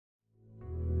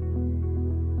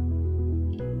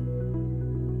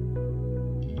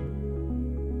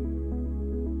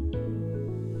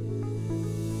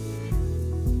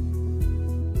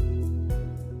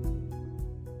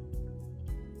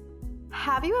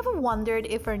Have you ever wondered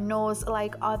if our nose,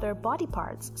 like other body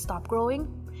parts, stop growing?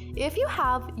 If you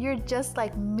have, you're just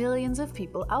like millions of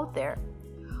people out there.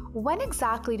 When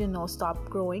exactly the nose stops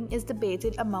growing is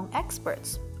debated among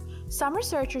experts. Some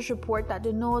researchers report that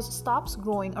the nose stops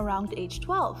growing around age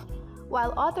 12,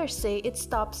 while others say it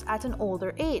stops at an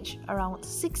older age, around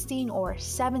 16 or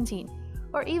 17,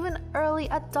 or even early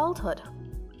adulthood.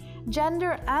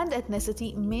 Gender and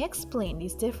ethnicity may explain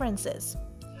these differences.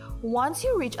 Once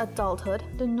you reach adulthood,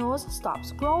 the nose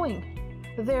stops growing.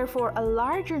 Therefore, a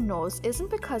larger nose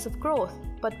isn't because of growth,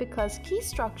 but because key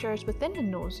structures within the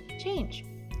nose change.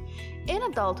 In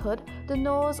adulthood, the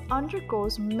nose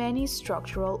undergoes many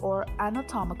structural or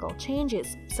anatomical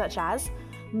changes, such as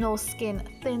nose skin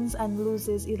thins and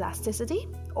loses elasticity,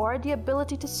 or the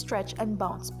ability to stretch and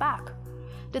bounce back.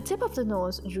 The tip of the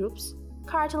nose droops.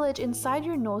 Cartilage inside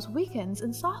your nose weakens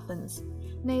and softens.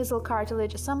 Nasal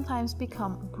cartilage sometimes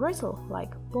become brittle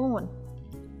like bone.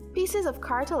 Pieces of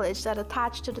cartilage that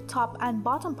attach to the top and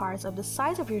bottom parts of the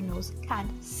sides of your nose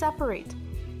can't separate.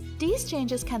 These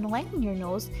changes can lengthen your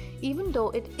nose even though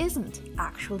it isn't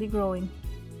actually growing.